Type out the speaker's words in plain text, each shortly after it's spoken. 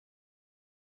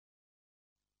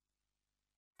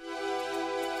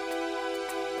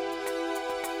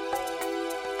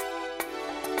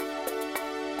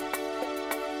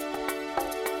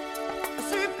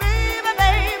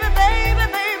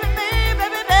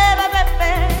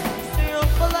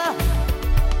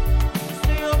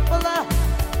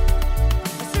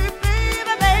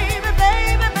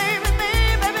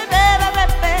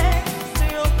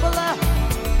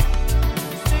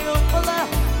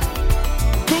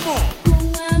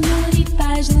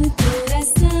paz no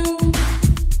coração.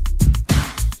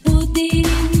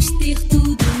 Poderemos ter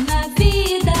tudo na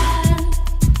vida.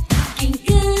 Quem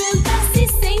canta se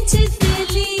sente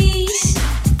feliz.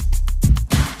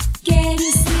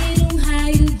 Quero ser um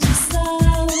raio de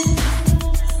sol.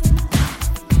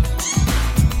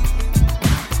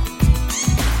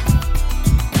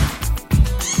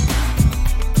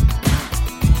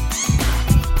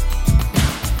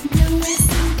 Não é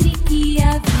sempre que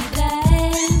a vida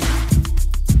é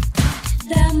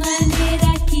da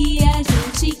maneira que a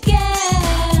gente quer.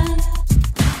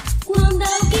 Quando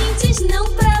alguém diz não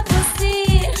pra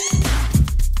você,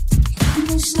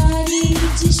 não chore e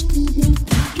descubra o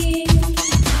porquê.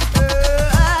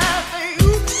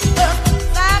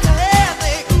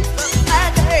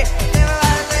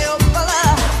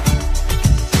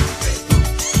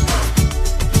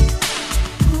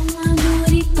 Com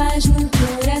amor e paz no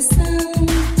coração,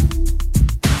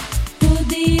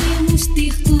 poderemos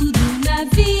ter tudo na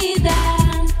vida.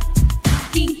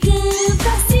 Quem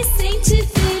canta se sente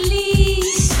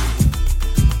feliz.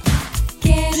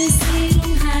 Quero ser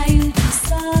um raio de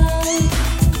sol.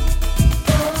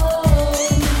 Oh,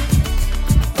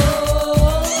 oh, oh,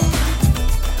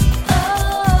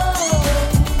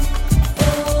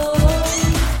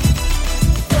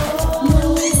 oh.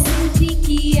 Não é sempre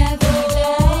que a vida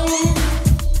é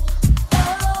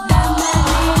da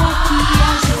maneira que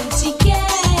a gente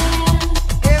quer.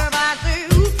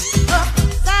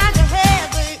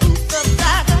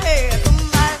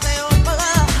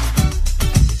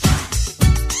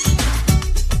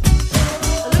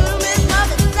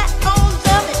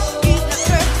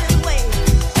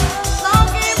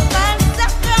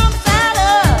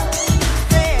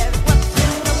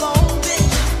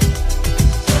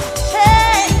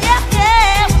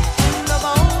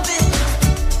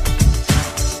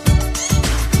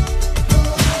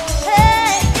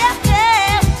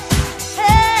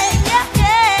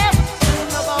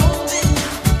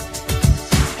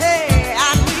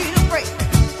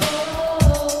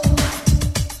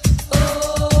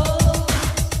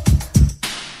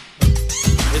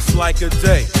 It's like a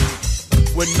day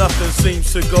when nothing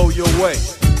seems to go your way,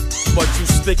 but you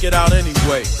stick it out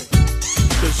anyway,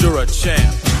 'cause you're a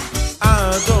champ.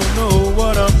 I don't know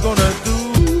what I'm gonna do